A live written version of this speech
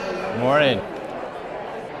Morning.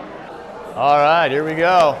 All right, here we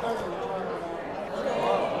go.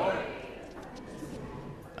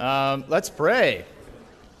 Let's pray.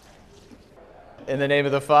 In the name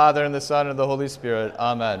of the Father, and the Son, and the Holy Spirit.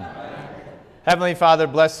 Amen. Heavenly Father,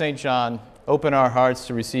 bless St. John. Open our hearts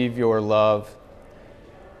to receive your love.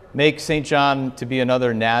 Make St. John to be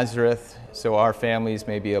another Nazareth, so our families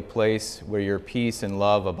may be a place where your peace and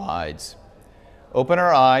love abides. Open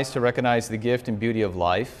our eyes to recognize the gift and beauty of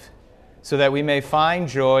life, so that we may find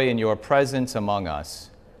joy in your presence among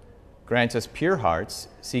us. Grant us pure hearts,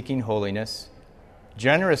 seeking holiness,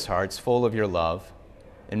 generous hearts full of your love,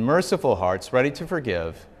 and merciful hearts ready to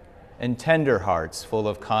forgive, and tender hearts full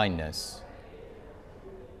of kindness.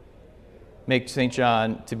 Make St.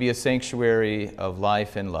 John to be a sanctuary of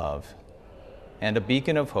life and love, and a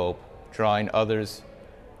beacon of hope, drawing others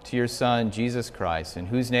to your Son, Jesus Christ, in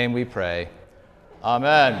whose name we pray.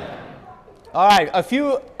 Amen. All right, a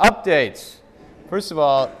few updates. First of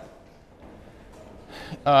all,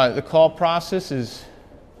 the call process is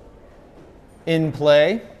in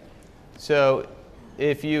play. So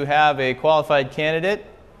if you have a qualified candidate,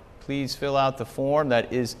 please fill out the form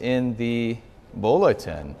that is in the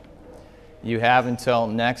bulletin. You have until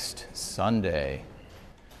next Sunday.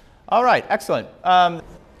 All right, excellent.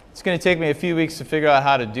 It's going to take me a few weeks to figure out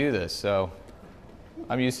how to do this, so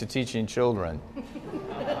I'm used to teaching children.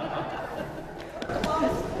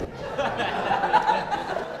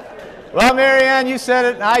 Well, Marianne, you said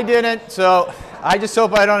it and I didn't, so I just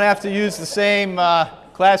hope I don't have to use the same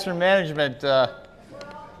classroom management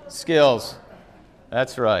skills.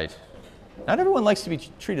 That's right. Not everyone likes to be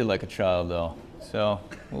treated like a child, though, so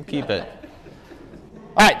we'll keep it.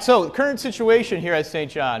 All right, so current situation here at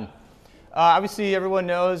St. John. Obviously, everyone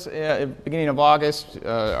knows at the beginning of August,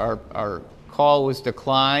 our call was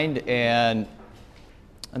declined, and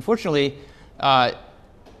unfortunately,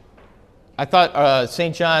 I thought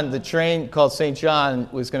St. John, the train called St. John,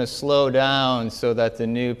 was going to slow down so that the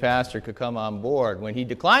new pastor could come on board. When he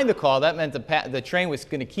declined the call, that meant the train was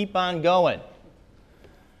going to keep on going,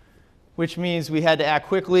 which means we had to act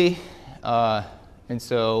quickly. And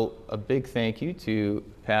so a big thank you to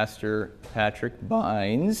Pastor Patrick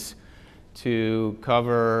Bynes to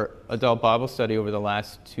cover adult Bible study over the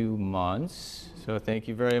last 2 months. So thank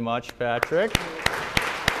you very much, Patrick.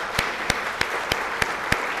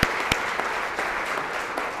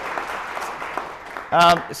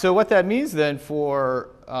 So what that means then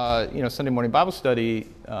for Sunday morning Bible study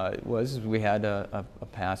was we had a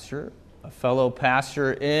pastor, a fellow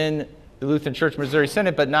pastor in the Lutheran Church Missouri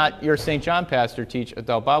Synod, but not your St. John pastor, teach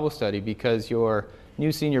adult Bible study because your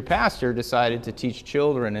new senior pastor decided to teach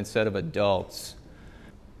children instead of adults.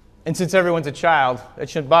 And since everyone's a child, that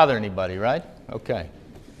shouldn't bother anybody, right? Okay.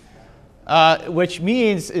 Which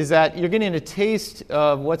means is that you're getting a taste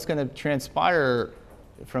of what's going to transpire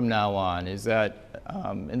from now on, is that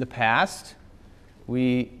in the past,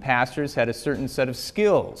 we pastors had a certain set of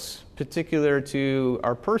skills particular to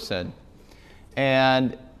our person.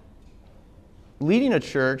 And leading a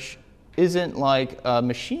church isn't like a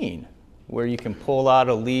machine where you can pull out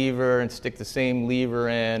a lever and stick the same lever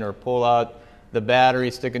in, or pull out the battery,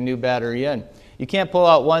 stick a new battery in. You can't pull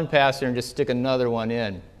out one pastor and just stick another one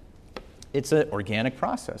in. It's an organic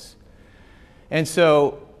process. And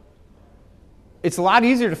so it's a lot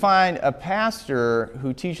easier to find a pastor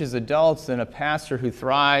who teaches adults than a pastor who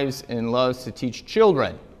thrives and loves to teach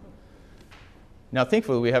children. Now,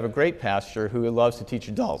 thankfully, we have a great pastor who loves to teach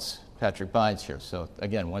adults, Patrick Bynes here. So,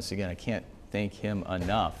 once again, I can't thank him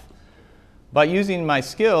enough. By using my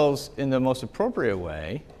skills in the most appropriate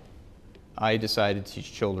way, I decided to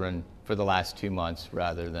teach children for the last 2 months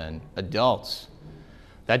rather than adults.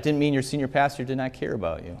 That didn't mean your senior pastor did not care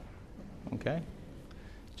about you, okay?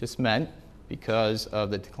 It just meant because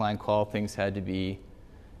of the decline call, things had to be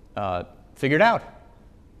figured out.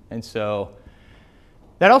 And so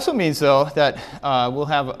that also means, though, that we'll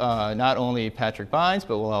have not only Patrick Bynes,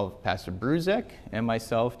 but we'll have Pastor Bruzek and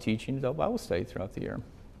myself teaching adult Bible study throughout the year.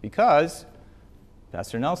 Because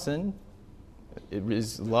Pastor Nelson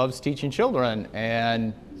loves teaching children,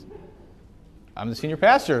 and I'm the senior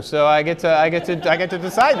pastor, so I get to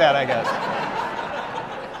decide that, I guess.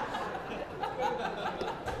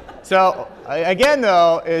 So again,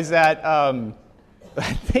 though, is that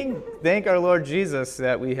thank our Lord Jesus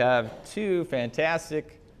that we have two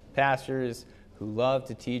fantastic pastors who love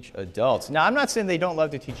to teach adults. Now, I'm not saying they don't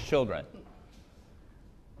love to teach children,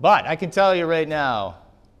 but I can tell you right now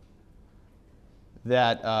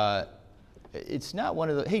that it's not one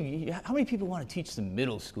of the, hey, how many people want to teach some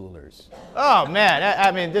middle schoolers? Oh, man,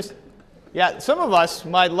 I mean, yeah, some of us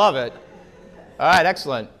might love it. All right,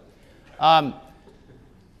 excellent.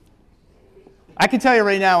 I can tell you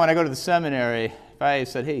right now, when I go to the seminary, if I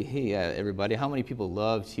said, hey, everybody, how many people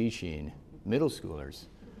love teaching middle schoolers?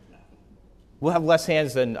 We'll have less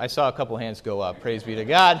hands than, I saw a couple hands go up, praise be to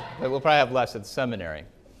God, but we'll probably have less at the seminary.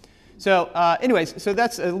 So anyways, so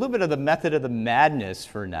that's a little bit of the method of the madness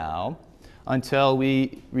for now until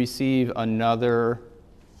we receive another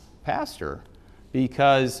pastor.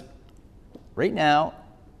 Because right now,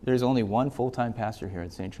 there's only one full-time pastor here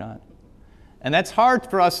at St. John. And that's hard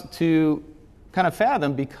for us to kind of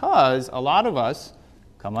fathom because a lot of us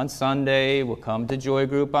come on Sunday, we'll come to Joy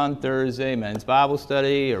Group on Thursday, men's Bible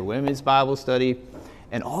study or women's Bible study,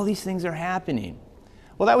 and all these things are happening.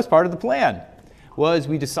 Well, that was part of the plan.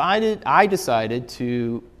 I decided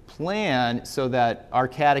to plan so that our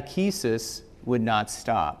catechesis would not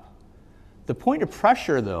stop. The point of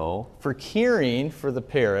pressure, though, for caring for the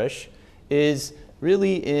parish is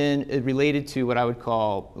really related to what I would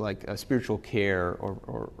call like a spiritual care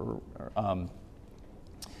or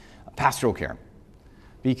pastoral care.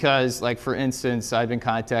 Because, like, for instance, I've been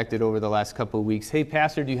contacted over the last couple of weeks, hey,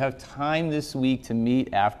 Pastor, do you have time this week to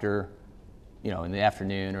meet after, in the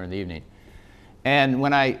afternoon or in the evening? And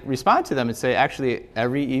when I respond to them and say, actually,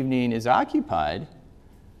 every evening is occupied,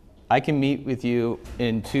 I can meet with you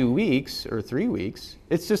in 2 weeks or 3 weeks.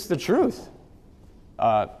 It's just the truth.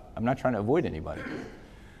 I'm not trying to avoid anybody.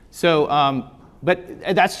 So,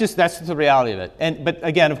 but that's the reality of it. But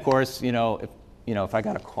again, of course, if I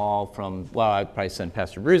got a call from, I'd probably send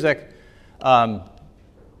Pastor Bruzek.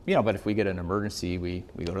 But if we get an emergency, we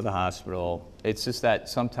go to the hospital. It's just that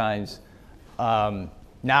sometimes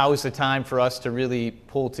now is the time for us to really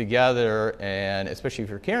pull together, and especially if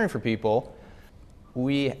you're caring for people,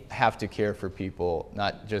 we have to care for people,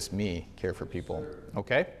 not just me care for people,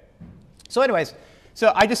 okay? So anyways,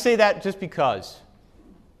 so I just say that just because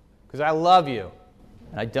I love you.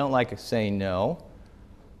 And I don't like saying no.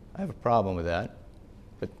 I have a problem with that,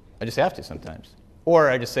 but I just have to sometimes. Or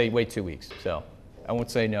I just say, wait 2 weeks. So I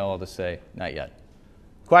won't say no, I'll just say, not yet.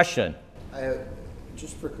 Question?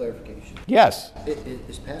 Just for clarification. Yes.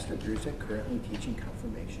 Is Pastor Bruzek currently teaching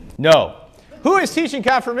confirmation? No. Who is teaching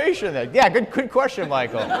confirmation then? Yeah, good question,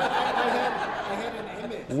 Michael. I had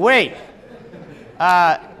an image. Wait.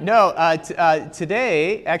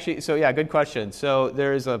 Today, actually, so yeah, good question. So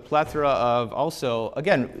there's a plethora of also,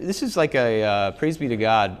 again, this is like a, praise be to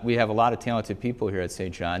God, we have a lot of talented people here at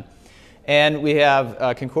St. John. And we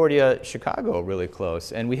have Concordia, Chicago really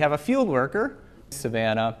close. And we have a field worker,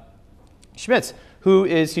 Savannah Schmitz, who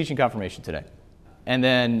is teaching confirmation today. And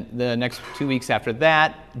then the next 2 weeks after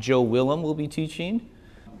that, Joe Willem will be teaching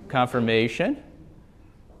confirmation.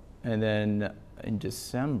 And then in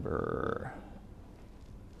December,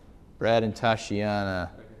 Brad and Tashiana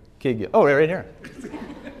Kid. Oh, right here.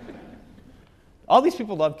 All these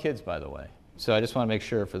people love kids, by the way. So I just want to make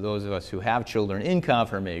sure for those of us who have children in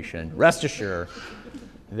confirmation, rest assured,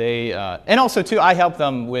 they, and also too, I help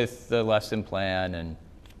them with the lesson plan, and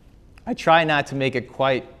I try not to make it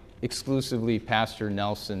quite exclusively Pastor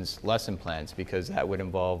Nelson's lesson plans because that would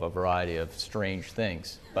involve a variety of strange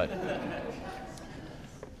things. But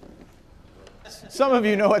some of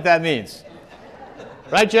you know what that means.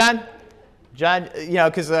 Right, John? John,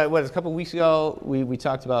 because a couple of weeks ago, we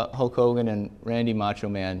talked about Hulk Hogan and Randy Macho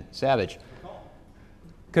Man Savage.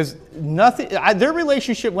 Because their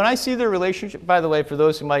relationship, when I see their relationship, by the way, for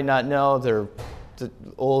those who might not know, they're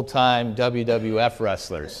old-time WWF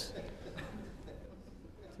wrestlers.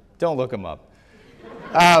 Don't look them up.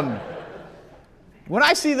 When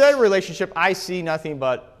I see their relationship, I see nothing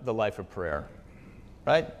but the life of prayer.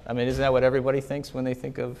 Right? I mean, isn't that what everybody thinks when they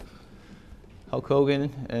think of Hulk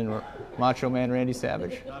Hogan and Macho Man Randy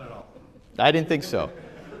Savage? Not at all. I didn't think so.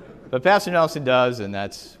 But Pastor Nelson does, and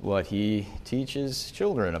that's what he teaches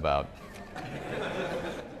children about.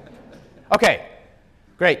 Okay,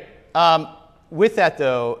 great. With that,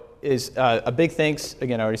 though, is a big thanks.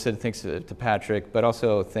 Again, I already said thanks to Patrick, but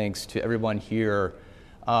also thanks to everyone here.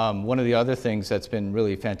 One of the other things that's been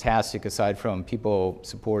really fantastic, aside from people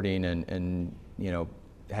supporting and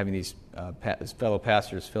having these fellow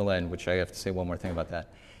pastors fill in, which I have to say one more thing about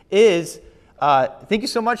that, is thank you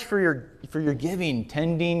so much for your giving,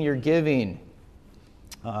 tending your giving.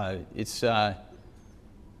 It's as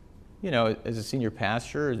a senior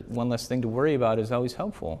pastor, one less thing to worry about is always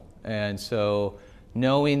helpful. And so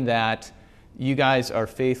knowing that you guys are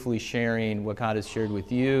faithfully sharing what God has shared with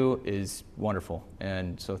you is wonderful.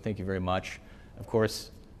 And so thank you very much. Of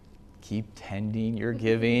course, keep tending your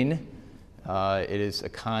giving. It is a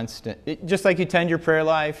constant, just like you tend your prayer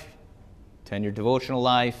life, tend your devotional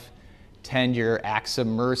life, tend your acts of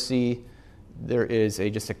mercy. There is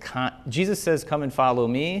Jesus says, come and follow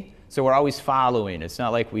me. So we're always following. It's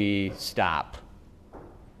not like we stop.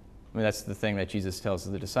 I mean, that's the thing that Jesus tells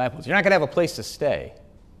the disciples. You're not going to have a place to stay,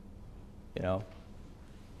 you know.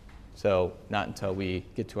 So not until we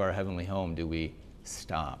get to our heavenly home do we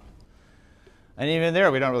stop. And even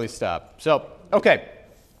there, we don't really stop. So, okay.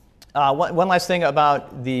 One last thing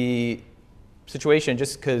about the situation,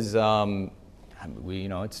 just because I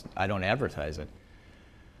don't advertise it.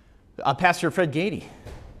 Pastor Fred Gady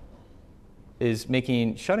is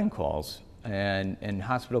making shut-in calls and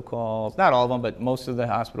hospital calls, not all of them, but most of the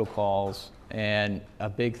hospital calls. And a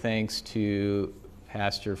big thanks to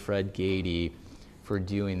Pastor Fred Gady for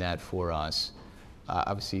doing that for us.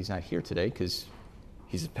 Obviously, he's not here today because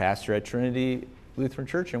he's a pastor at Trinity Lutheran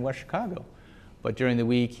Church in West Chicago. But during the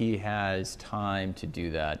week, he has time to do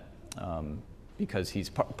that because he's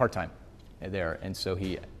part-time there. And so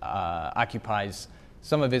he occupies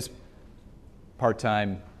some of his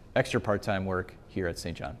extra part-time work here at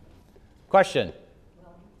St. John. Question?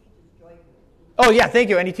 Well, he teaches Joy Group. Oh, yeah, thank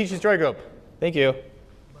you. And he teaches Joy Group. Thank you.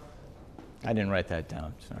 I didn't write that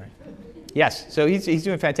down. Sorry. Yes, so he's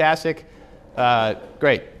doing fantastic.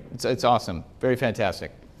 Great. It's awesome. Very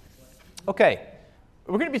fantastic. Okay.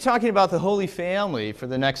 We're going to be talking about the Holy Family for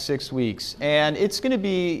the next 6 weeks. And it's going to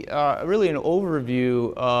be really an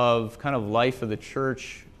overview of kind of life of the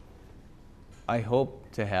church I hope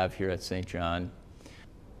to have here at St. John.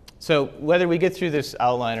 So whether we get through this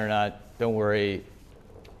outline or not, don't worry.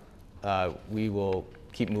 We will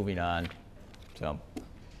keep moving on. So,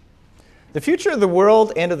 the future of the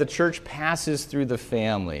world and of the church passes through the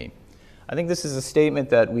family. I think this is a statement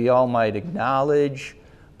that we all might acknowledge,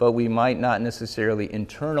 but we might not necessarily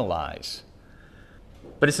internalize.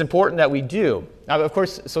 But it's important that we do. Now, of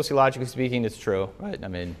course, sociologically speaking, it's true, right? I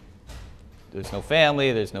mean, there's no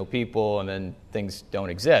family, there's no people, and then things don't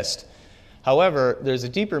exist. However, there's a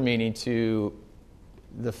deeper meaning to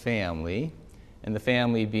the family, and the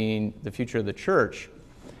family being the future of the church.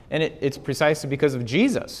 And it's precisely because of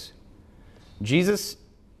Jesus.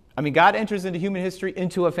 God enters into human history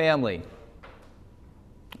into a family.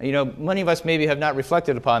 You know, many of us maybe have not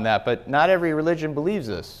reflected upon that, but not every religion believes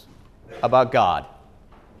this about God.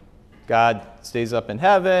 God stays up in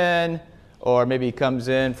heaven, or maybe he comes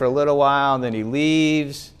in for a little while and then he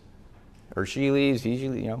leaves, or she leaves,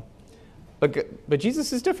 usually, you know. But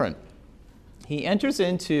Jesus is different. He enters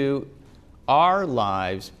into our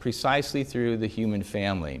lives precisely through the human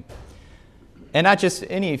family. And not just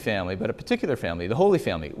any family, but a particular family, the Holy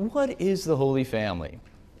Family. What is the Holy Family?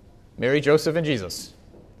 Mary, Joseph, and Jesus.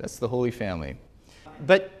 That's the Holy Family.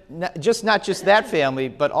 But not just that family,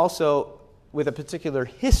 but also with a particular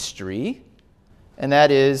history, and that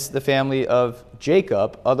is the family of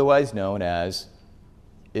Jacob, otherwise known as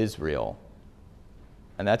Israel.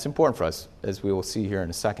 And that's important for us, as we will see here in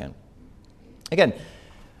a second. Again,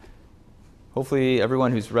 hopefully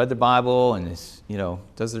everyone who's read the Bible and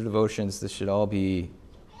does their devotions, this should all be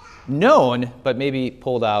known, but maybe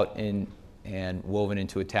pulled out and woven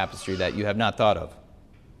into a tapestry that you have not thought of.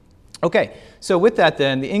 Okay, so with that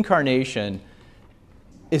then, the incarnation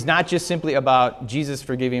is not just simply about Jesus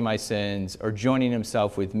forgiving my sins or joining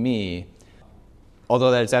himself with me,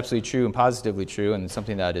 although that is absolutely true and positively true and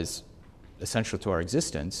something that is essential to our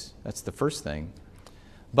existence. That's the first thing.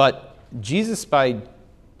 But Jesus, by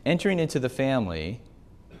entering into the family,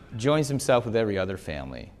 joins himself with every other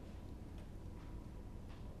family.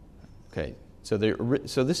 Okay, so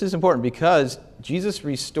this is important because Jesus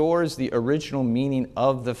restores the original meaning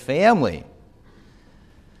of the family.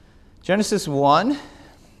 Genesis 1,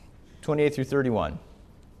 28 through 31.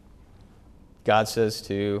 God says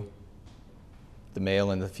to the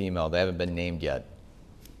male and the female, they haven't been named yet,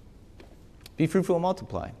 be fruitful and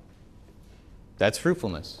multiply. That's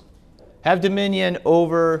fruitfulness. Have dominion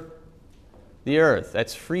over the earth.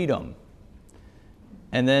 That's freedom.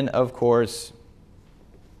 And then, of course,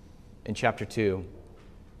 in chapter 2,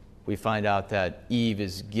 we find out that Eve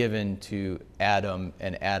is given to Adam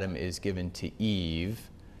and Adam is given to Eve.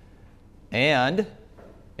 And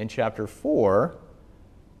in chapter 4,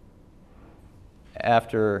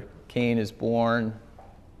 after Cain is born,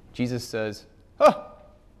 Jesus says,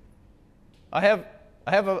 I have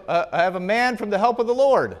a man from the help of the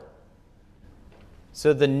Lord.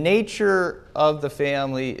 So the nature of the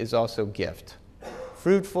family is also gift.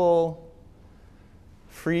 Fruitful,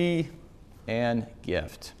 free, and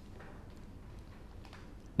gift.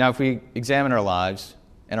 Now, if we examine our lives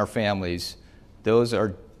and our families, those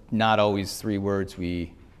are not always three words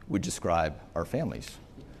we would describe our families.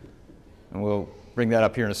 And we'll bring that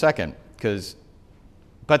up here in a second.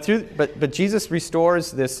 But Jesus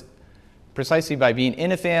restores this precisely by being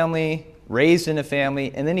in a family, raised in a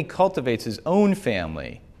family, and then he cultivates his own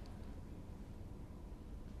family.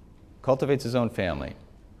 Cultivates his own family.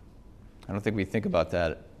 I don't think we think about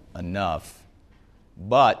that enough.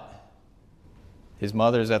 But his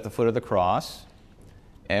mother is at the foot of the cross,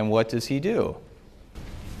 and what does he do?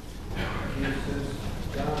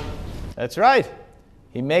 That's right.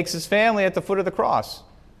 He makes his family at the foot of the cross.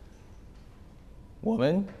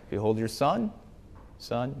 Woman, behold your son.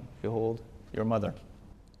 Son, behold your mother.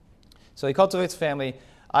 So he cultivates family.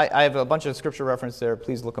 I have a bunch of scripture reference there.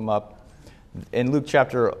 Please look them up. In Luke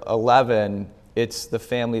chapter 11, it's the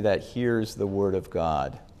family that hears the word of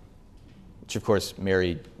God, which of course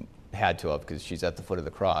Mary had to have because she's at the foot of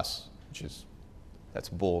the cross, that's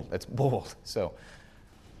bold. That's bold. So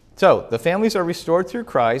the families are restored through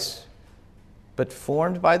Christ, but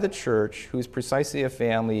formed by the church, who is precisely a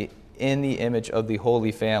family in the image of the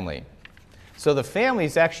Holy Family. So the family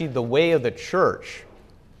is actually the way of the church.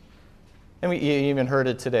 And you even heard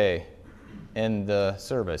it today in the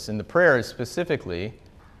service. In the prayers specifically,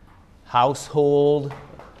 household,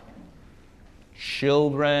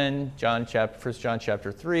 children, 1 John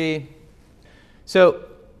chapter 3. So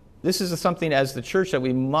this is something as the church that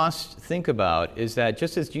we must think about, is that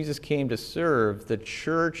just as Jesus came to serve, the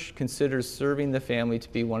church considers serving the family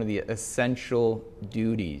to be one of the essential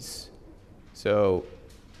duties. So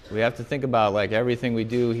we have to think about, like, everything we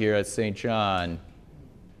do here at St. John,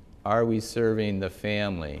 are we serving the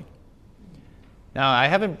family? Now, I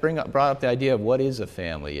haven't brought up the idea of what is a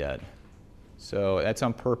family yet. So that's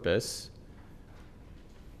on purpose,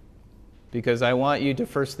 because I want you to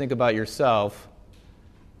first think about yourself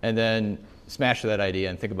and then smash that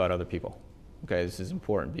idea and think about other people. Okay, this is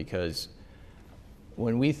important because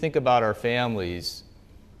when we think about our families,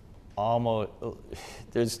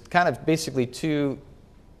 there's kind of basically two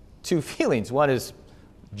feelings. One is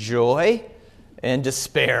joy and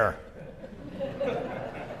despair.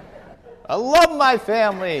 I love my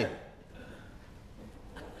family.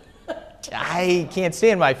 I can't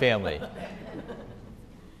stand my family.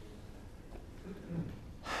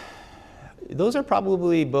 Those are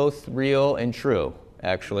probably both real and true,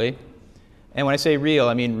 actually. And when I say real,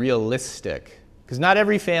 I mean realistic. Because not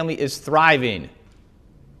every family is thriving.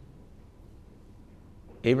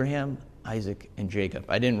 Abraham, Isaac, and Jacob.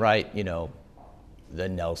 I didn't write, the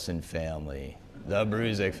Nelson family, the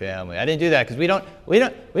Bruzik family. I didn't do that because we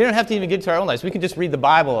don't have to even get to our own lives. We can just read the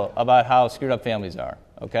Bible about how screwed up families are,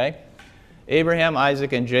 okay? Abraham,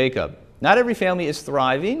 Isaac, and Jacob. Not every family is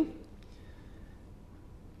thriving.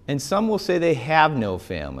 And some will say they have no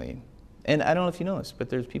family. And I don't know if you know this, but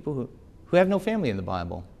there's people who have no family in the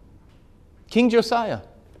Bible. King Josiah,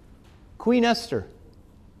 Queen Esther,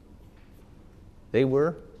 they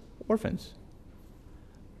were orphans.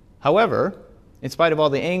 However, in spite of all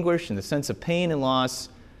the anguish and the sense of pain and loss,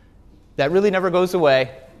 that really never goes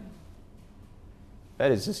away.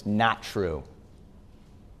 That is just not true.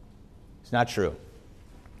 It's not true.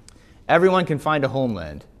 Everyone can find a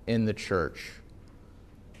homeland in the church.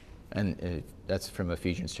 And that's from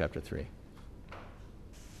Ephesians chapter 3.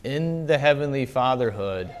 In the heavenly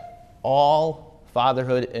fatherhood, all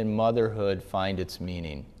fatherhood and motherhood find its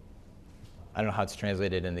meaning. I don't know how it's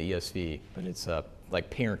translated in the ESV, but it's like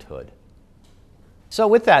parenthood. So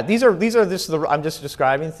with that, I'm just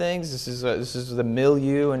describing things. This is the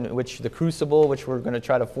milieu in which the crucible, which we're going to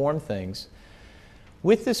try to form things.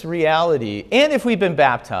 With this reality, and if we've been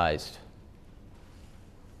baptized,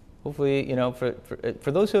 hopefully,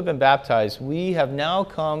 for those who have been baptized, we have now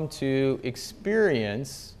come to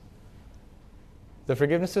experience the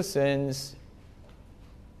forgiveness of sins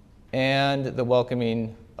and the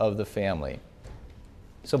welcoming of the family.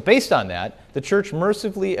 So based on that, the church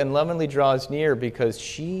mercifully and lovingly draws near because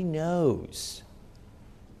she knows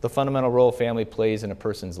the fundamental role family plays in a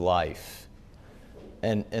person's life.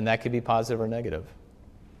 And that could be positive or negative.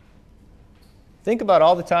 Think about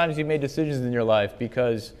all the times you made decisions in your life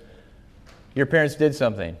because your parents did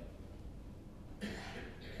something.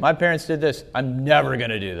 My parents did this. I'm never going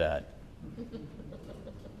to do that.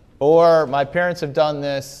 Or my parents have done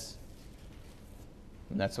this,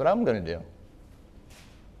 and that's what I'm going to do.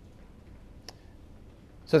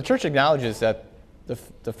 So the church acknowledges that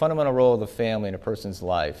the fundamental role of the family in a person's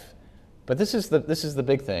life. But this is the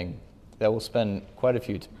big thing that we'll spend quite a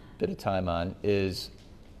bit of time on, is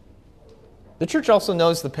the church also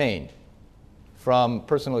knows the pain from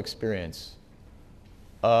personal experience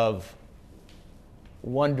of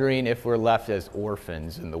wondering if we're left as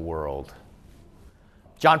orphans in the world.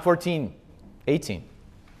 John 14:18.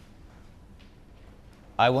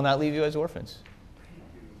 I will not leave you as orphans.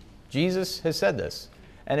 Jesus has said this,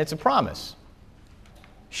 and it's a promise.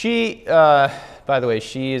 She, by the way,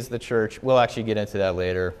 she is the church. We'll actually get into that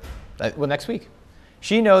later. Next week.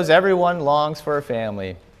 She knows everyone longs for a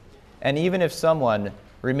family, and even if someone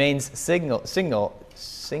remains single.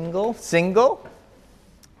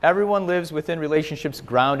 Everyone lives within relationships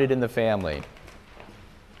grounded in the family.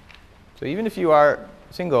 So even if you are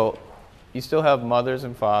single, you still have mothers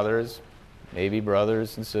and fathers, maybe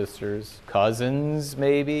brothers and sisters, cousins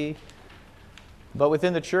maybe. But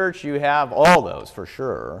within the church, you have all those for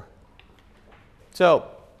sure. So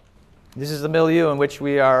this is the milieu in which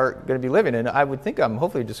we are going to be living in. I would think I'm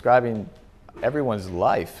hopefully describing everyone's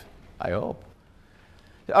life, I hope.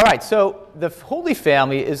 All right, so the Holy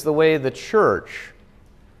Family is the way the church,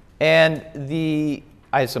 and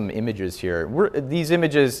I have some images here. These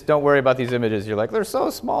images, don't worry about these images. You're like, they're so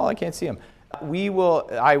small, I can't see them.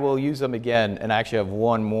 I will use them again, and I actually have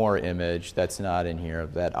one more image that's not in here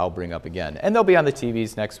that I'll bring up again. And they'll be on the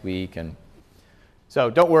TVs next week. And so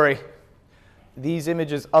don't worry. These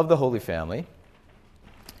images of the Holy Family.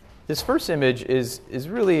 This first image is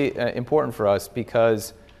really important for us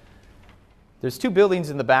because there's two buildings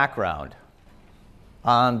in the background.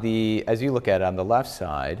 As you look at it, on the left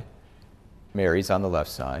side, Mary's on the left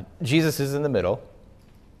side. Jesus is in the middle.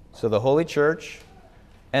 So the Holy Church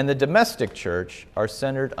and the domestic church are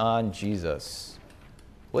centered on Jesus.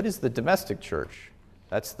 What is the domestic church?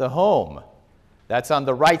 That's the home. That's on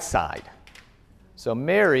the right side. So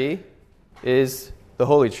Mary is the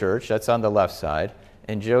Holy Church. That's on the left side.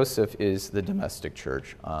 And Joseph is the domestic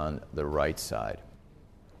church on the right side.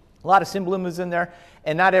 A lot of symbolism is in there.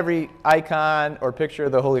 And not every icon or picture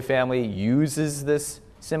of the Holy Family uses this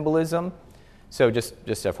symbolism. So just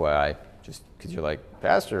FYI, just because you're like,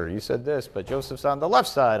 Pastor, you said this, but Joseph's on the left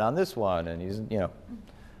side on this one, and he's,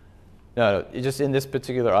 No, just in this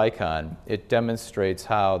particular icon, it demonstrates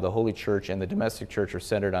how the Holy Church and the domestic church are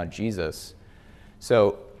centered on Jesus.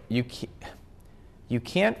 So you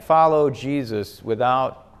can't follow Jesus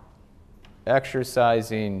without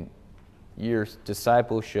exercising your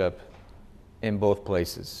discipleship in both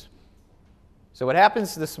places. So what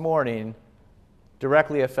happens this morning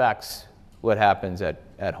directly affects what happens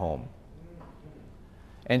at home.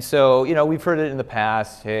 And so, we've heard it in the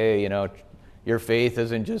past, hey, your faith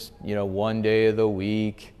isn't just, one day of the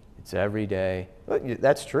week, it's every day. But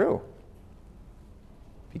that's true.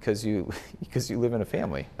 Because you live in a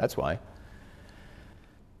family, that's why.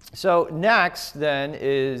 So next then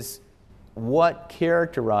is what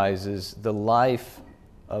characterizes the life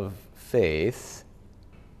of faith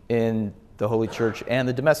in the Holy Church and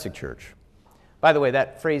the domestic church. By the way,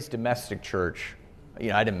 that phrase domestic church,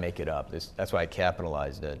 I didn't make it up. That's why I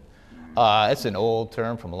capitalized it. It's an old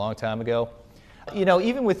term from a long time ago.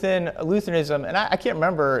 Even within Lutheranism, and I can't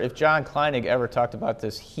remember if John Kleinig ever talked about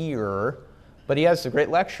this here, but he has some great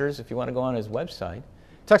lectures if you want to go on his website.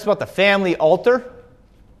 He talks about the family altar.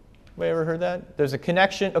 Anybody ever heard that? There's a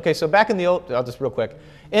connection. Okay, so back in the I'll just real quick.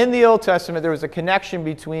 In the Old Testament, there was a connection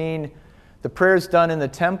between the prayers done in the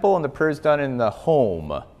temple and the prayers done in the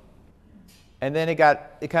home. And then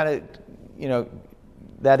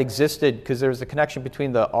that existed because there was a connection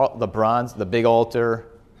between the bronze, the big altar,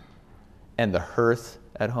 and the hearth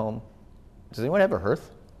at home. Does anyone have a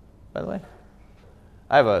hearth, by the way?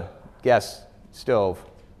 I have a gas stove.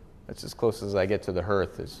 That's as close as I get to the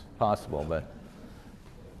hearth as possible. But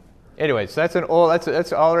anyway, so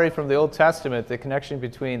that's already from the Old Testament, the connection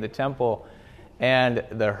between the temple and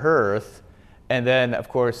the hearth. And then, of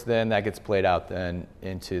course, that gets played out then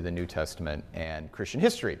into the New Testament and Christian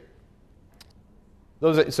history.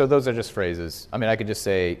 Those are just phrases. I mean, I could just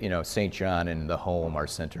say, St. John and the home are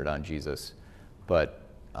centered on Jesus. But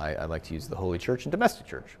I like to use the Holy Church and domestic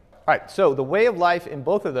church. All right, so the way of life in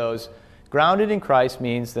both of those, grounded in Christ,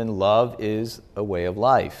 means then love is a way of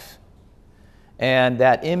life. And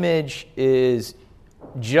that image is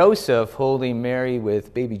Joseph holding Mary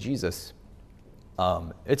with baby Jesus.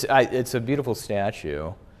 It's a beautiful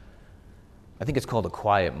statue. I think it's called A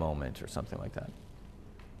Quiet Moment or something like that.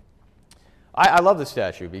 I love the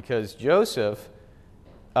statue because Joseph,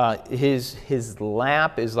 his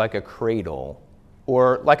lap is like a cradle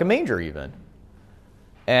or like a manger even.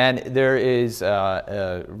 And there is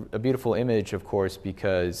a beautiful image, of course,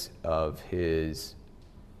 because of it's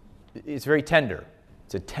very tender.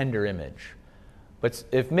 It's a tender image. But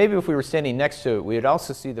if we were standing next to it, we would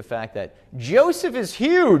also see the fact that Joseph is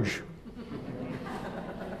huge.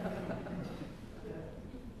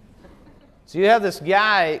 So you have this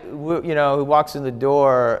guy, who walks in the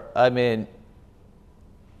door. I mean,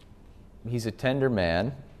 he's a tender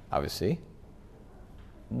man, obviously.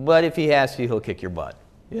 But if he has to, he'll kick your butt.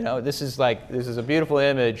 This is a beautiful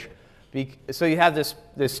image. So you have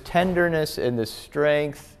this tenderness and this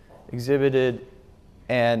strength exhibited.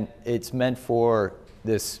 And it's meant for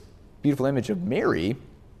this beautiful image of Mary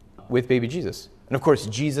with baby Jesus. And of course,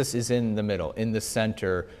 Jesus is in the middle, in the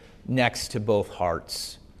center, next to both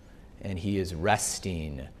hearts, and he is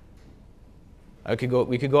resting. We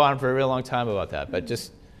could go on for a real long time about that, but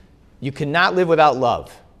just, you cannot live without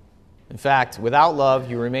love. In fact, without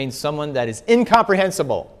love, you remain someone that is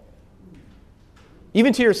incomprehensible,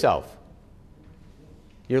 even to yourself.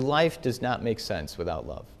 Your life does not make sense without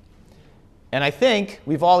love. And I think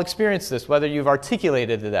we've all experienced this, whether you've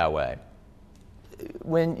articulated it that way.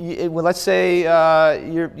 When let's say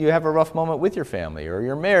you have a rough moment with your family or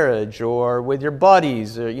your marriage or with your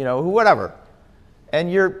buddies or whatever,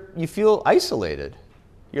 and you feel isolated.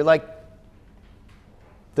 You're like,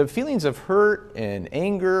 the feelings of hurt and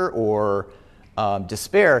anger or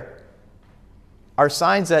despair are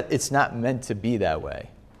signs that it's not meant to be that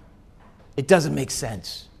way. It doesn't make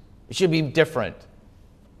sense. It should be different.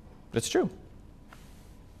 But it's true.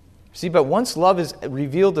 See, but once love is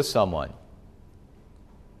revealed to someone,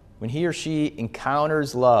 when he or she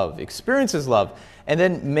encounters love, experiences love, and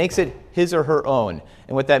then makes it his or her own,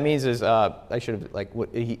 and what that means is, he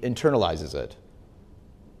internalizes it.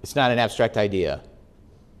 It's not an abstract idea,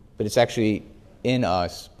 but it's actually in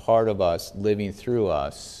us, part of us, living through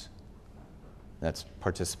us. That's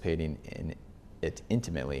participating in it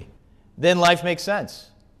intimately. Then life makes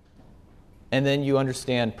sense. And then you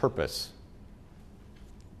understand purpose.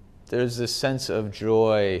 There's this sense of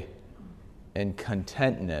joy and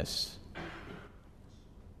contentness.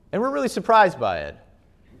 And we're really surprised by it,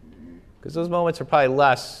 because those moments are probably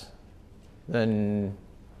less than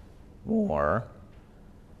more.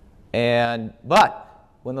 But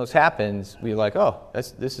when those happens, we're like, oh,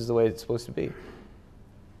 this is the way it's supposed to be.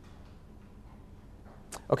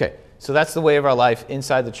 Okay, so that's the way of our life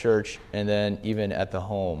inside the church and then even at the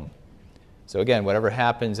home. So again, whatever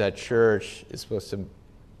happens at church is supposed to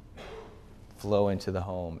flow into the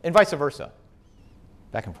home, and vice versa,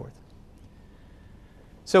 back and forth.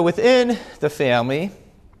 So within the family,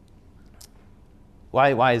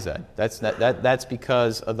 why is that? That's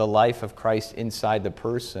because of the life of Christ inside the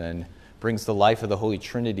person brings the life of the Holy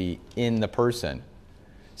Trinity in the person.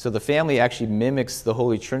 So the family actually mimics the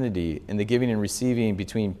Holy Trinity in the giving and receiving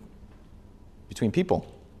between people.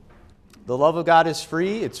 The love of God is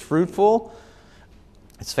free, it's fruitful,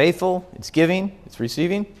 it's faithful, it's giving, it's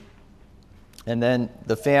receiving. And then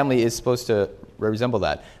the family is supposed to resemble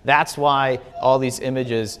that. That's why all these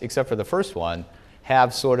images, except for the first one,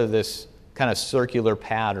 have sort of this kind of circular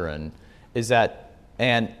pattern, is that,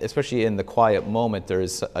 and especially in the quiet moment, there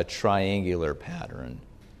is a triangular pattern.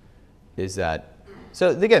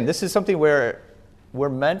 So again, this is something where we're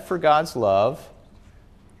meant for God's love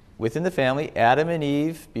within the family. Adam and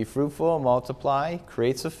Eve, be fruitful and multiply,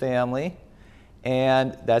 creates a family,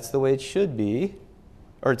 and that's the way it should be,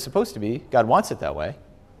 or it's supposed to be. God wants it that way.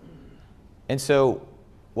 And so,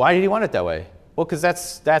 why did he want it that way? Well, because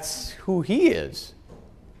that's who he is.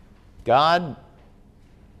 God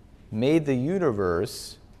made the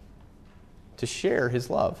universe to share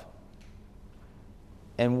his love.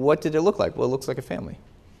 And what did it look like? Well, it looks like a family.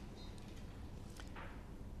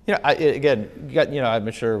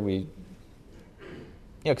 I'm sure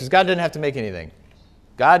because God didn't have to make anything.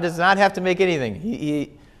 God does not have to make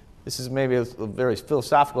anything. This is maybe a very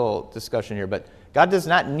philosophical discussion here, but God does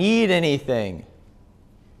not need anything.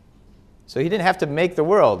 So he didn't have to make the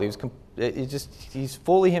world. He's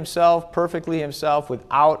fully himself, perfectly himself,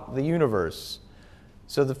 without the universe.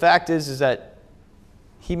 So the fact is that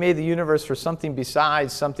he made the universe for something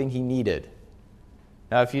besides something he needed.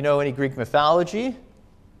 Now, if you know any Greek mythology,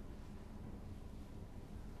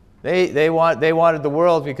 they wanted the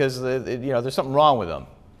world because there's something wrong with them.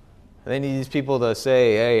 They need these people to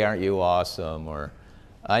say, "Hey, aren't you awesome?" or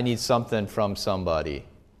 "I need something from somebody."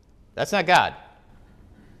 That's not God.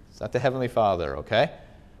 It's not the Heavenly Father, okay?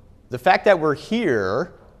 The fact that we're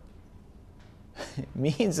here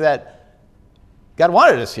means that God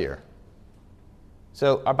wanted us here.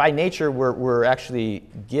 So by nature, we're actually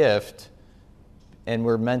gift, and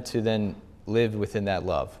we're meant to then live within that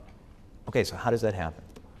love. Okay, so how does that happen?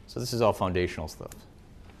 So this is all foundational stuff.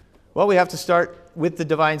 Well, we have to start with the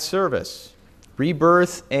divine service,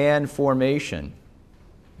 rebirth and formation.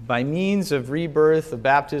 By means of rebirth, of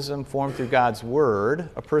baptism formed through God's word,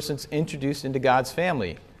 a person's introduced into God's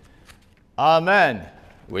family. Amen.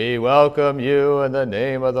 We welcome you in the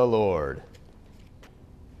name of the Lord.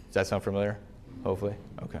 Does that sound familiar? Hopefully?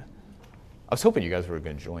 Okay. I was hoping you guys were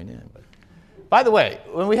going to join in. But by the way,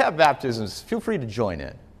 when we have baptisms, feel free to join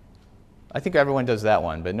in. I think everyone does that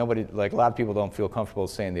one, but nobody, a lot of people don't feel comfortable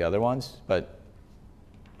saying the other ones. But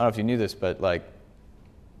I don't know if you knew this, but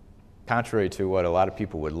contrary to what a lot of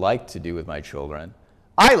people would like to do with my children,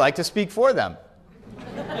 I like to speak for them.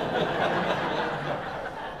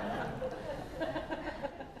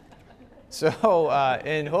 So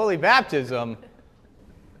in holy baptism,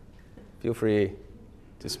 feel free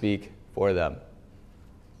to speak for them.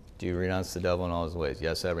 Do you renounce the devil in all his ways?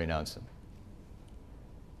 Yes, I renounce him.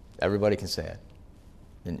 Everybody can say it.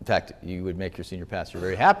 In fact, you would make your senior pastor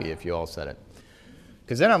very happy if you all said it.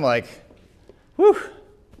 Because then I'm like, whew,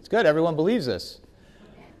 it's good. Everyone believes this.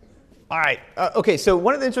 All right. Okay, so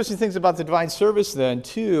one of the interesting things about the divine service then,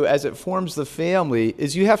 too, as it forms the family,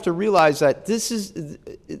 is you have to realize that this is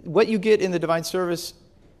what you get in the divine service,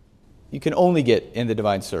 you can only get in the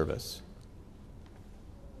divine service.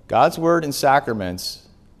 God's word and sacraments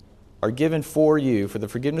are given for you for the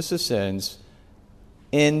forgiveness of sins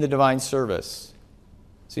in the divine service.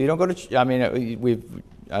 So you don't go to,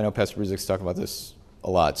 I know Pastor Bruzik's talking about this a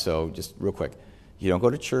lot, so just real quick. You don't go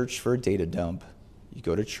to church for a data dump. You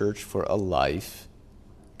go to church for a life,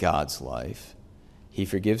 God's life. He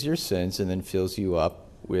forgives your sins and then fills you up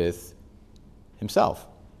with himself.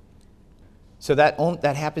 So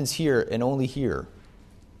that happens here and only here.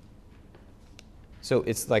 So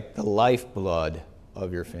it's like the lifeblood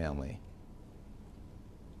of your family.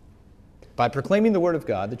 By proclaiming the word of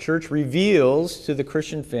God, the church reveals to the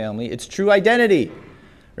Christian family its true identity.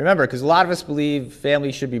 Remember, because a lot of us believe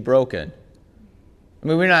families should be broken. I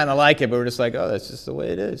mean, we're not going to like it, but we're just like, oh, that's just the way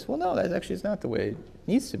it is. Well, no, that actually is not the way it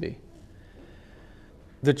needs to be.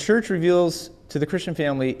 The church reveals to the Christian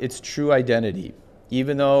family its true identity,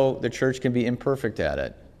 even though the church can be imperfect at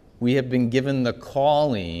it. We have been given the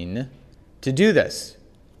calling to do this.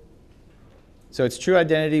 So its true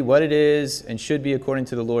identity, what it is, and should be according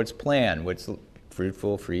to the Lord's plan, which is a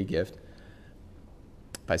fruitful, free gift.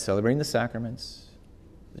 By celebrating the sacraments,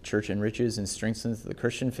 the church enriches and strengthens the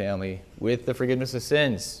Christian family with the forgiveness of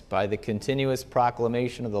sins by the continuous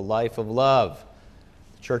proclamation of the life of love.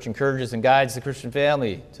 The church encourages and guides the Christian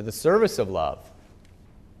family to the service of love.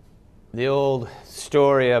 The old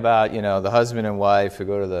story about, the husband and wife who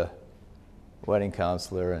go to the wedding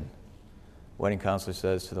counselor, and the wedding counselor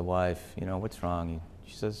says to the wife, what's wrong?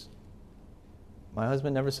 She says, my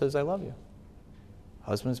husband never says I love you.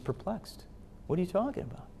 Husband's perplexed. What are you talking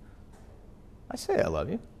about? I say I love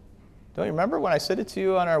you. Don't you remember when I said it to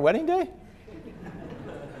you on our wedding day?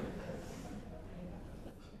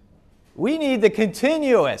 We need the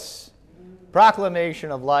continuous proclamation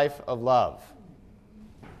of life of love.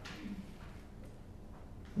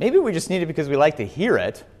 Maybe we just need it because we like to hear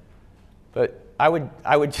it, but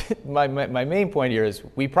my main point here is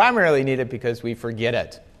we primarily need it because we forget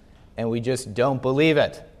it and we just don't believe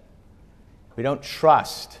it. We don't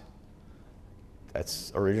trust.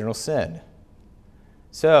 That's original sin.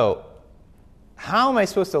 So, how am I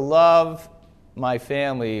supposed to love my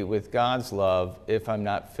family with God's love if I'm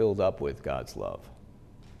not filled up with God's love?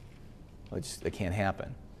 It can't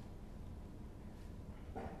happen.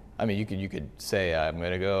 I mean, you could say, I'm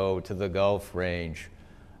going to go to the golf range.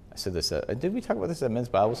 I said this, did we talk about this at men's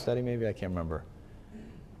Bible study maybe? I can't remember.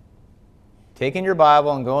 Taking your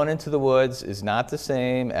Bible and going into the woods is not the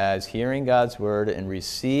same as hearing God's word and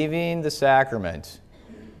receiving the sacrament.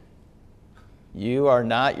 You are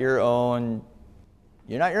not your own.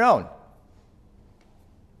 You're not your own.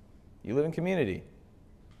 You live in community.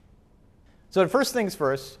 So the first things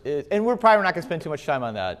first, and we're probably not going to spend too much time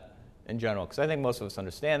on that in general, because I think most of us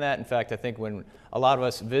understand that. In fact, I think when a lot of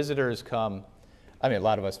us visitors come, a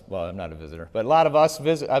lot of us, well, I'm not a visitor, but a lot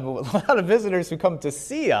of visitors who come to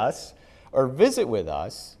see us or visit with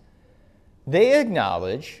us, they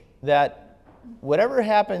acknowledge that whatever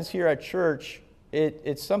happens here at church,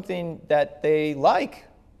 it's something that they like.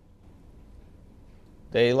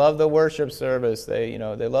 They love the worship service. They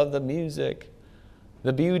love the music,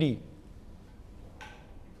 the beauty.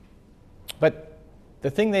 But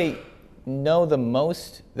the thing they know the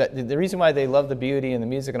most, that the reason why they love the beauty and the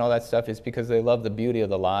music and all that stuff is because they love the beauty of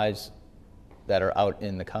the lives that are out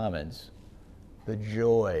in the commons. The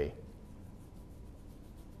joy.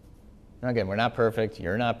 Now again, we're not perfect.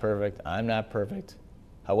 You're not perfect. I'm not perfect.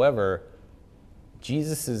 However,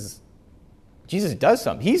 Jesus does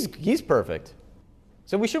something. He's perfect.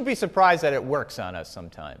 So we shouldn't be surprised that it works on us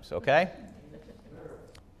sometimes, okay?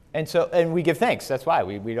 And we give thanks. That's why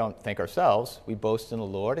we don't thank ourselves. We boast in the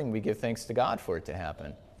Lord, and we give thanks to God for it to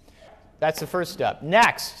happen. That's the first step.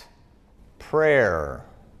 Next, prayer.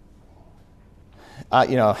 I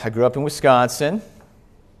grew up in Wisconsin.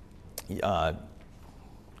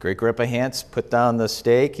 Great grandpa Hans put down the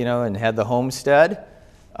stake, and had the homestead,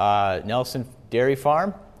 Nelson Dairy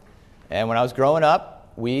Farm. And when I was growing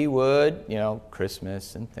up, we would,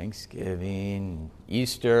 Christmas and Thanksgiving,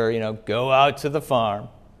 Easter, go out to the farm.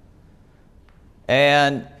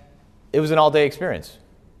 And it was an all-day experience.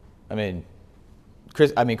 I mean,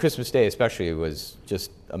 Christmas Day especially was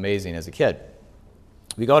just amazing as a kid.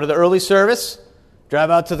 We go to the early service, drive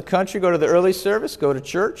out to the country, go to the early service, go to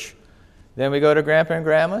church. Then we go to Grandpa and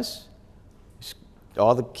Grandma's.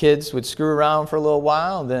 All the kids would screw around for a little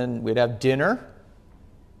while, and then we'd have dinner,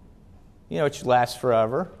 which lasts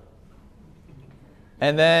forever.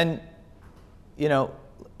 And then, I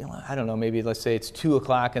don't know, maybe let's say it's 2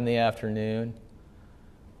 o'clock in the afternoon.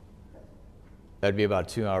 That'd be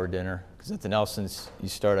about a 2-hour dinner, because at the Nelsons, you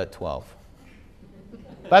start at 12.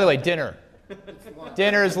 By the way, dinner.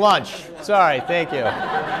 Dinner is lunch. Sorry, thank you.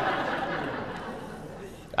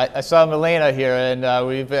 I saw Milena here, and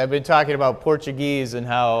I've been talking about Portuguese and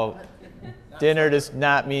how dinner does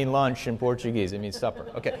not mean lunch in Portuguese. It means supper.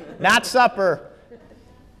 Okay, not supper.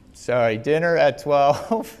 Sorry, dinner at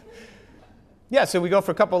 12. Yeah, so we go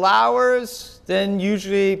for a couple hours. Then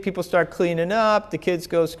usually people start cleaning up. The kids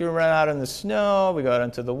go screw around out in the snow. We go out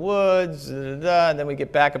into the woods. And then we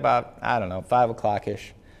get back about, 5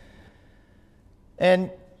 o'clock-ish. And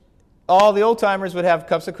all the old-timers would have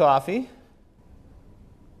cups of coffee,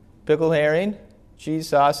 pickled herring, cheese,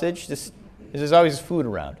 sausage. There's always food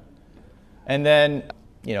around. And then,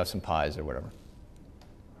 some pies or whatever.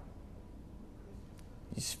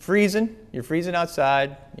 It's freezing. You're freezing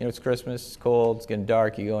outside. It's Christmas. It's cold. It's getting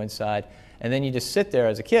dark. You go inside. And then you just sit there.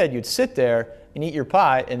 As a kid, you'd sit there and eat your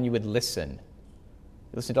pie, and you would listen.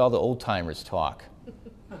 You listen to all the old-timers talk.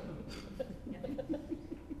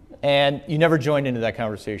 And you never joined into that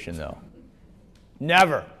conversation, though.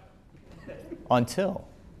 Never. Until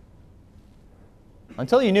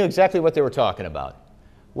you knew exactly what they were talking about,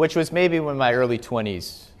 which was maybe in my early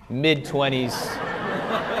 20s, mid-20s.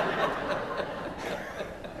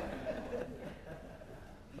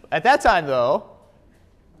 At that time, though,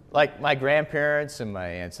 like my grandparents and my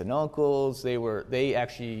aunts and uncles, they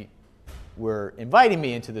actually were inviting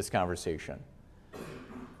me into this conversation.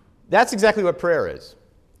 That's exactly what prayer is.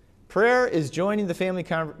 Prayer is joining the family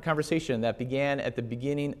conversation that began at the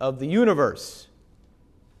beginning of the universe.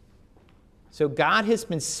 So God has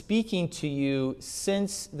been speaking to you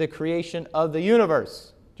since the creation of the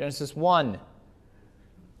universe, Genesis 1.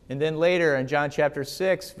 And then later in John chapter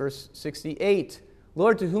 6, verse 68,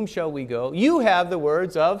 Lord, to whom shall we go? You have the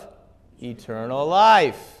words of eternal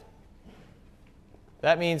life.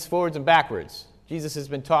 That means forwards and backwards. Jesus has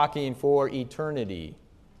been talking for eternity.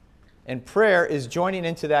 And prayer is joining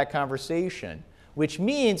into that conversation, which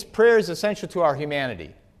means prayer is essential to our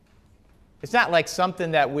humanity. It's not like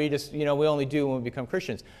something that we just, we only do when we become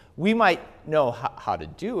Christians. We might know how to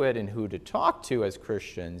do it and who to talk to as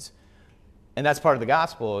Christians. And that's part of the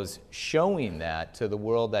gospel, is showing that to the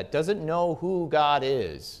world that doesn't know who God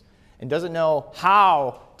is and doesn't know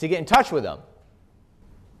how to get in touch with Him.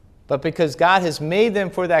 But because God has made them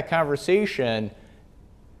for that conversation,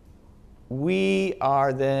 we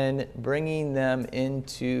are then bringing them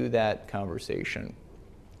into that conversation.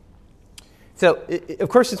 So, of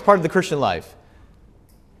course, it's part of the Christian life.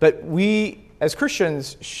 But we, as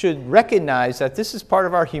Christians, should recognize that this is part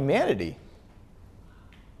of our humanity.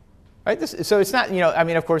 Right? So it's not,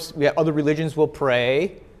 of course, other religions will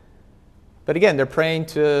pray. But again, they're praying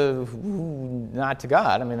not to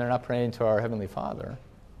God. They're not praying to our Heavenly Father.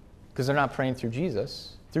 Because they're not praying through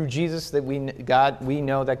Jesus. Through Jesus, we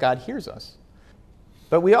know that God hears us.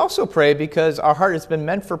 But we also pray because our heart has been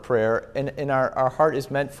meant for prayer, and our heart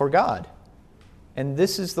is meant for God. And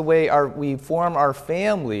this is the way we form our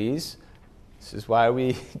families. This is why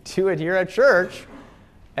we do it here at church.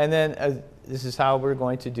 And then this is how we're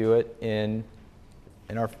going to do it in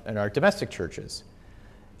our domestic churches.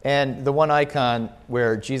 And the one icon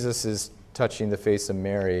where Jesus is touching the face of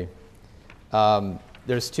Mary,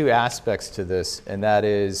 there's two aspects to this, and that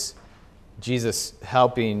is Jesus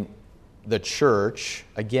helping the church.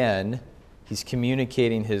 Again, he's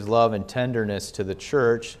communicating his love and tenderness to the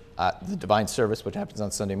church, the divine service, which happens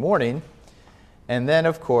on Sunday morning. And then,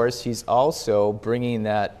 of course, he's also bringing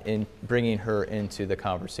her into the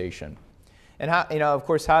conversation. And how, of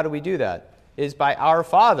course, how do we do that? Is by our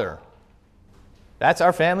Father. That's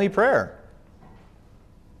our family prayer.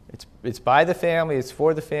 It's by the family, it's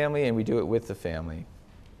for the family, and we do it with the family.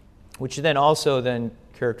 Which then also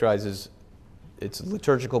characterizes its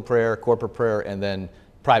liturgical prayer, corporate prayer, and then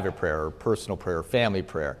private prayer, or personal prayer, or family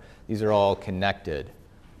prayer. These are all connected.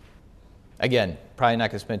 Again, probably not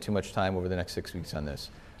going to spend too much time over the next 6 weeks on this.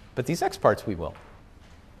 But these next parts we will.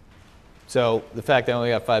 So the fact that I only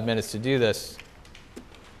got 5 minutes to do this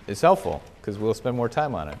is helpful, because we'll spend more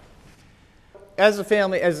time on it. As a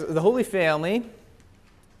family, as the Holy Family,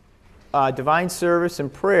 divine service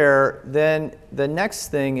and prayer, then the next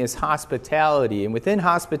thing is hospitality. And within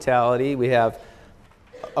hospitality, we have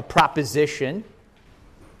a proposition,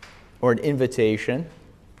 or an invitation.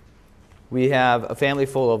 We have a family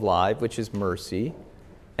full of life, which is mercy.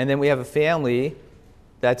 And then we have a family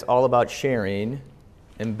that's all about sharing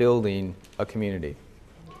and building a community.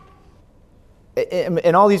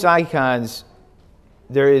 In all these icons,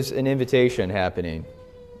 there is an invitation happening.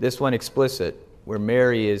 This one explicit, where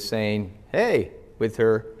Mary is saying, hey, with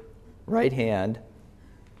her right hand,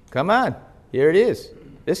 come on, here it is,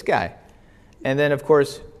 this guy. And then, of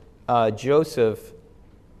course, Joseph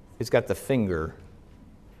has got the finger.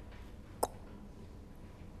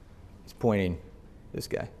 He's pointing, this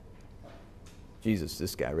guy. Jesus,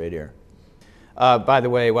 this guy right here. By the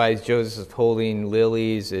way, why is Joseph holding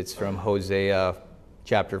lilies? It's from Hosea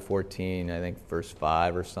chapter 14, I think verse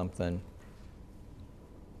 5 or something.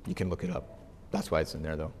 You can look it up. That's why it's in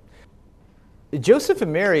there, though. Joseph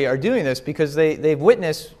and Mary are doing this because they've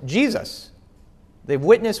witnessed Jesus. They've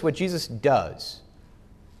witnessed what Jesus does.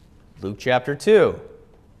 Luke chapter 2.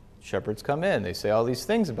 Shepherds come in. They say all these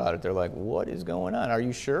things about it. They're like, what is going on? Are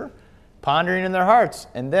you sure? Pondering in their hearts.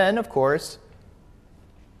 And then, of course,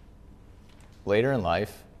 later in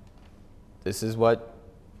life, this is what,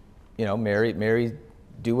 Mary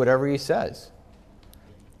do whatever he says.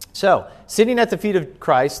 So, sitting at the feet of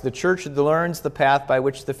Christ, the church learns the path by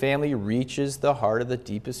which the family reaches the heart of the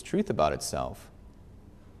deepest truth about itself.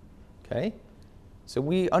 Okay? So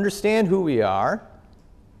we understand who we are,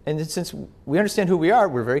 and since we understand who we are,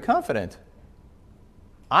 we're very confident.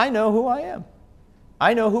 I know who I am.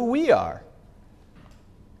 I know who we are.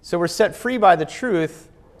 So we're set free by the truth,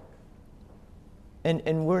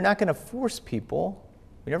 and we're not going to force people.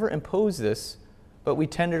 We never impose this, but we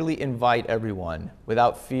tenderly invite everyone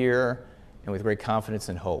without fear and with great confidence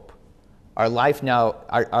and hope. Our life now,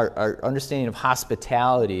 our understanding of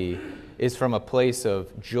hospitality is from a place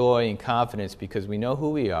of joy and confidence because we know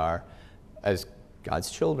who we are as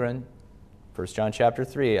God's children. 1 John chapter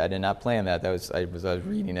 3, I did not plan that. I was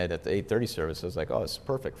reading it at the 8:30 service. I was like, oh, it's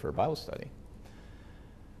perfect for a Bible study.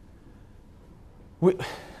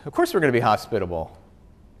 Of course we're going to be hospitable.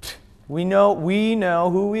 We know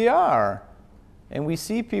who we are. And we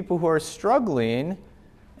see people who are struggling,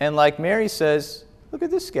 and like Mary says, look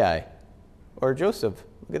at this guy. Or Joseph,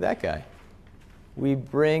 look at that guy. We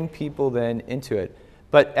bring people then into it.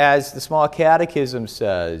 But as the Small Catechism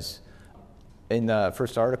says in the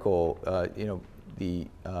first article, the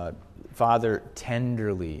Father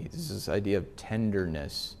tenderly, this is this idea of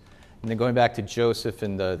tenderness. And then going back to Joseph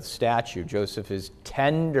in the statue, Joseph is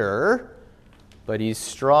tender, but he's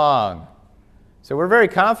strong. So we're very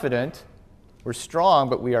confident. We're strong,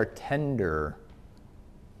 but we are tender.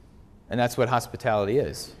 And that's what hospitality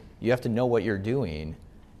is. You have to know what you're doing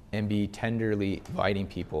and be tenderly inviting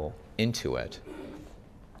people into it.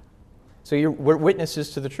 So we're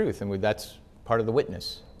witnesses to the truth, and that's part of the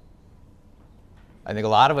witness. I think a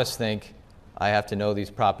lot of us think, I have to know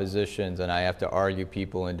these propositions and I have to argue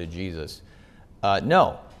people into Jesus.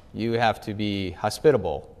 No, you have to be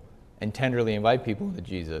hospitable and tenderly invite people into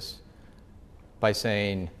Jesus by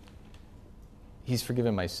saying, He's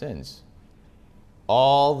forgiven my sins.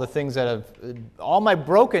 All the things all my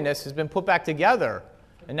brokenness has been put back together,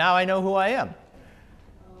 and now I know who I am.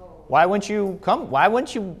 Why wouldn't you come? Why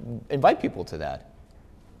wouldn't you invite people to that?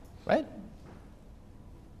 Right?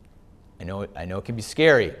 I know it can be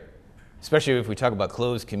scary, especially if we talk about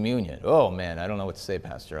closed communion. Oh man, I don't know what to say,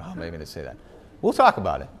 Pastor. How am I going to say that? We'll talk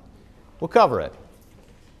about it. We'll cover it.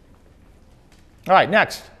 All right,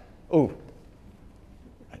 next. Ooh,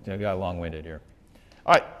 I got long-winded here.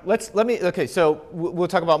 All right, so we'll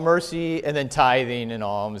talk about mercy and then tithing and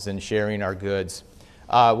alms and sharing our goods.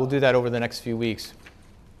 We'll do that over the next few weeks.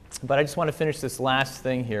 But I just want to finish this last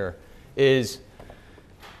thing here is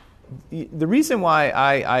the reason why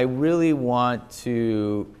I really want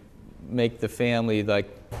to make the family the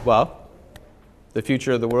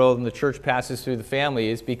future of the world and the church passes through the family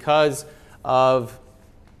is because of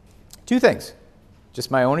two things. Just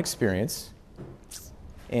my own experience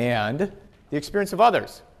and the experience of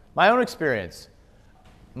others. My own experience.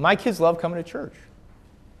 My kids love coming to church.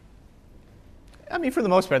 I mean, for the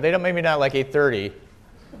most part, they don't, maybe not like 8:30.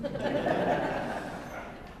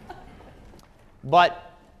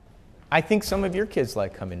 But I think some of your kids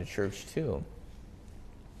like coming to church too.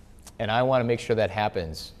 And I want to make sure that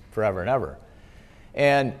happens forever and ever.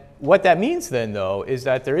 And what that means then, though, is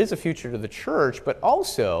that there is a future to the church, but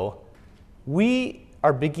also we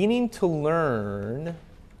are beginning to learn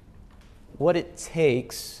what it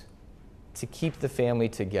takes to keep the family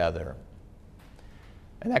together.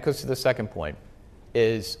 And that goes to the second point,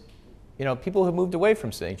 is, people have moved away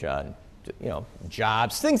from St. John,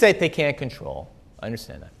 jobs, things that they can't control. I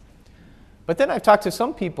understand that. But then I've talked to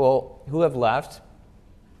some people who have left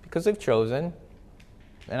because they've chosen.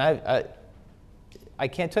 And I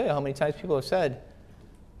can't tell you how many times people have said,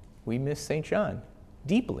 we miss St. John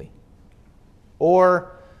deeply.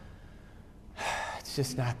 Or, it's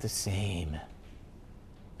just not the same.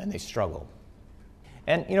 And they struggle.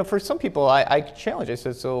 And, for some people, I challenge. I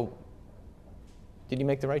said, so did you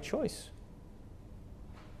make the right choice?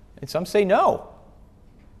 And some say no.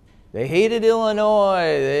 They hated Illinois.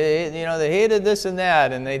 They hated this and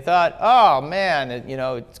that. And they thought, oh, man,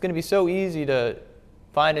 it's going to be so easy to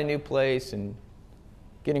find a new place and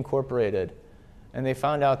get incorporated. And they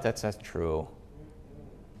found out that's not true.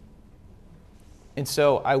 And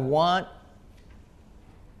so I want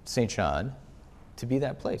St. John to be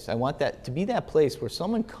that place. I want that to be that place where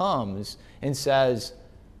someone comes and says,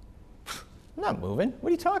 I'm not moving. What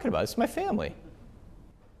are you talking about? It's my family.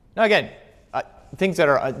 Now again, things that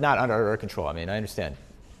are not under our control. I understand.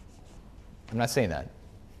 I'm not saying that.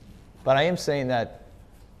 But I am saying that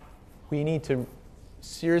we need to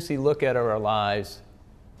seriously look at our lives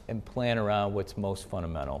and plan around what's most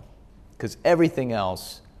fundamental. Because everything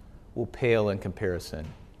else will pale in comparison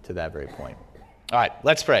to that very point. All right,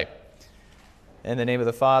 let's pray. In the name of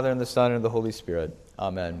the Father, and the Son, and the Holy Spirit.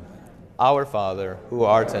 Amen. Our Father, who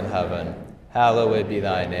art in heaven, hallowed be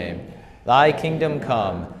thy name. Thy kingdom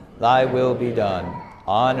come, thy will be done,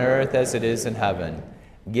 on earth as it is in heaven.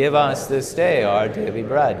 Give us this day our daily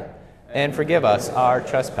bread, and forgive us our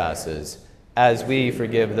trespasses, as we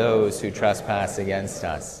forgive those who trespass against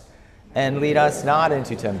us. And lead us not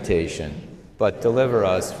into temptation, but deliver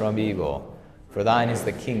us from evil. For thine is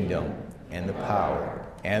the kingdom, and the power,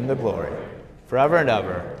 and the glory, forever and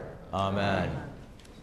ever. Amen.